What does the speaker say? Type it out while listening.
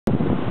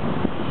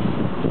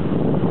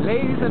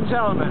Ladies and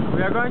gentlemen,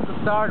 we are going to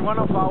start one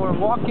of our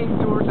walking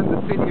tours in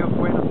the city of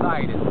Buenos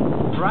Aires.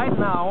 Right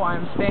now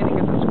I'm standing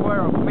at the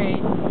Square of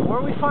May, where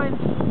we find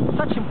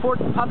such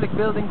important public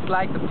buildings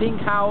like the Pink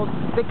House,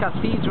 the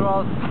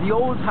Cathedral, the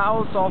old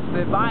house of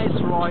the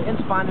Viceroy, in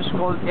Spanish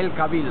called El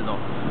Cabildo.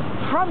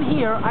 From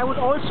here I would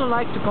also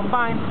like to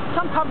combine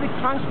some public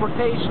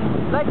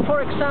transportation, like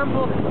for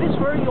example this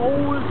very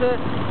old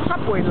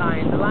subway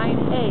line, the line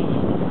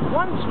A.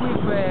 Once we've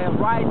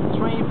ride the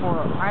train for,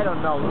 I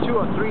don't know, 2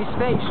 or 3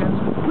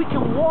 stations, we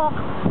can walk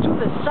to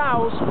the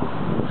south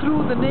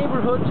through the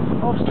neighborhood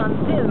of San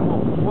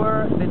Telmo,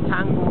 where the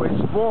tango is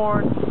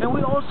born, and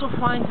we also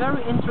find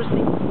very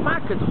interesting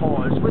market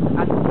halls with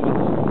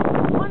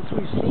antiques. Once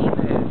we've seen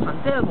San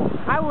Telmo,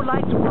 I would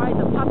like to ride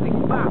a public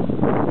bus.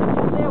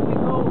 From there we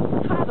go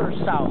further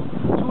south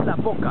to La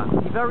Boca,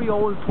 the very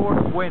old port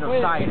of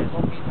Buenos Aires,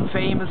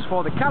 famous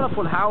for the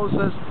colorful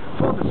houses,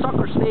 for the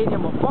soccer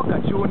stadium of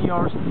Boca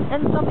Juniors,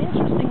 and some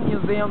interesting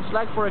museums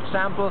like, for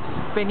example,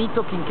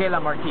 Benito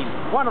Quinquela Martin,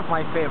 one of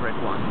my favorite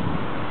ones.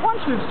 Once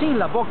we've seen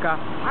La Boca,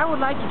 I would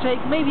like to take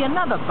maybe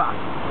another bus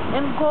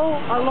and go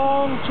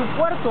along to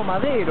Puerto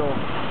Madero,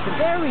 the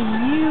very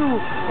new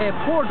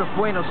port of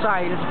Buenos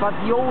Aires, but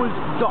the old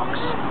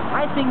docks.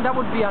 I think that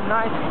would be a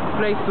nice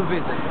place to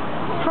visit.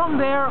 From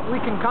there we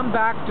can come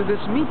back to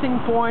this meeting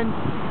point,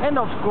 and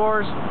of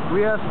course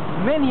we have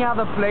many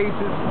other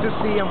places to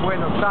see in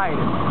Buenos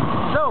Aires.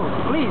 So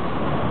please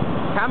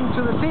come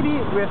to the city,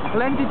 we have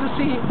plenty to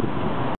see.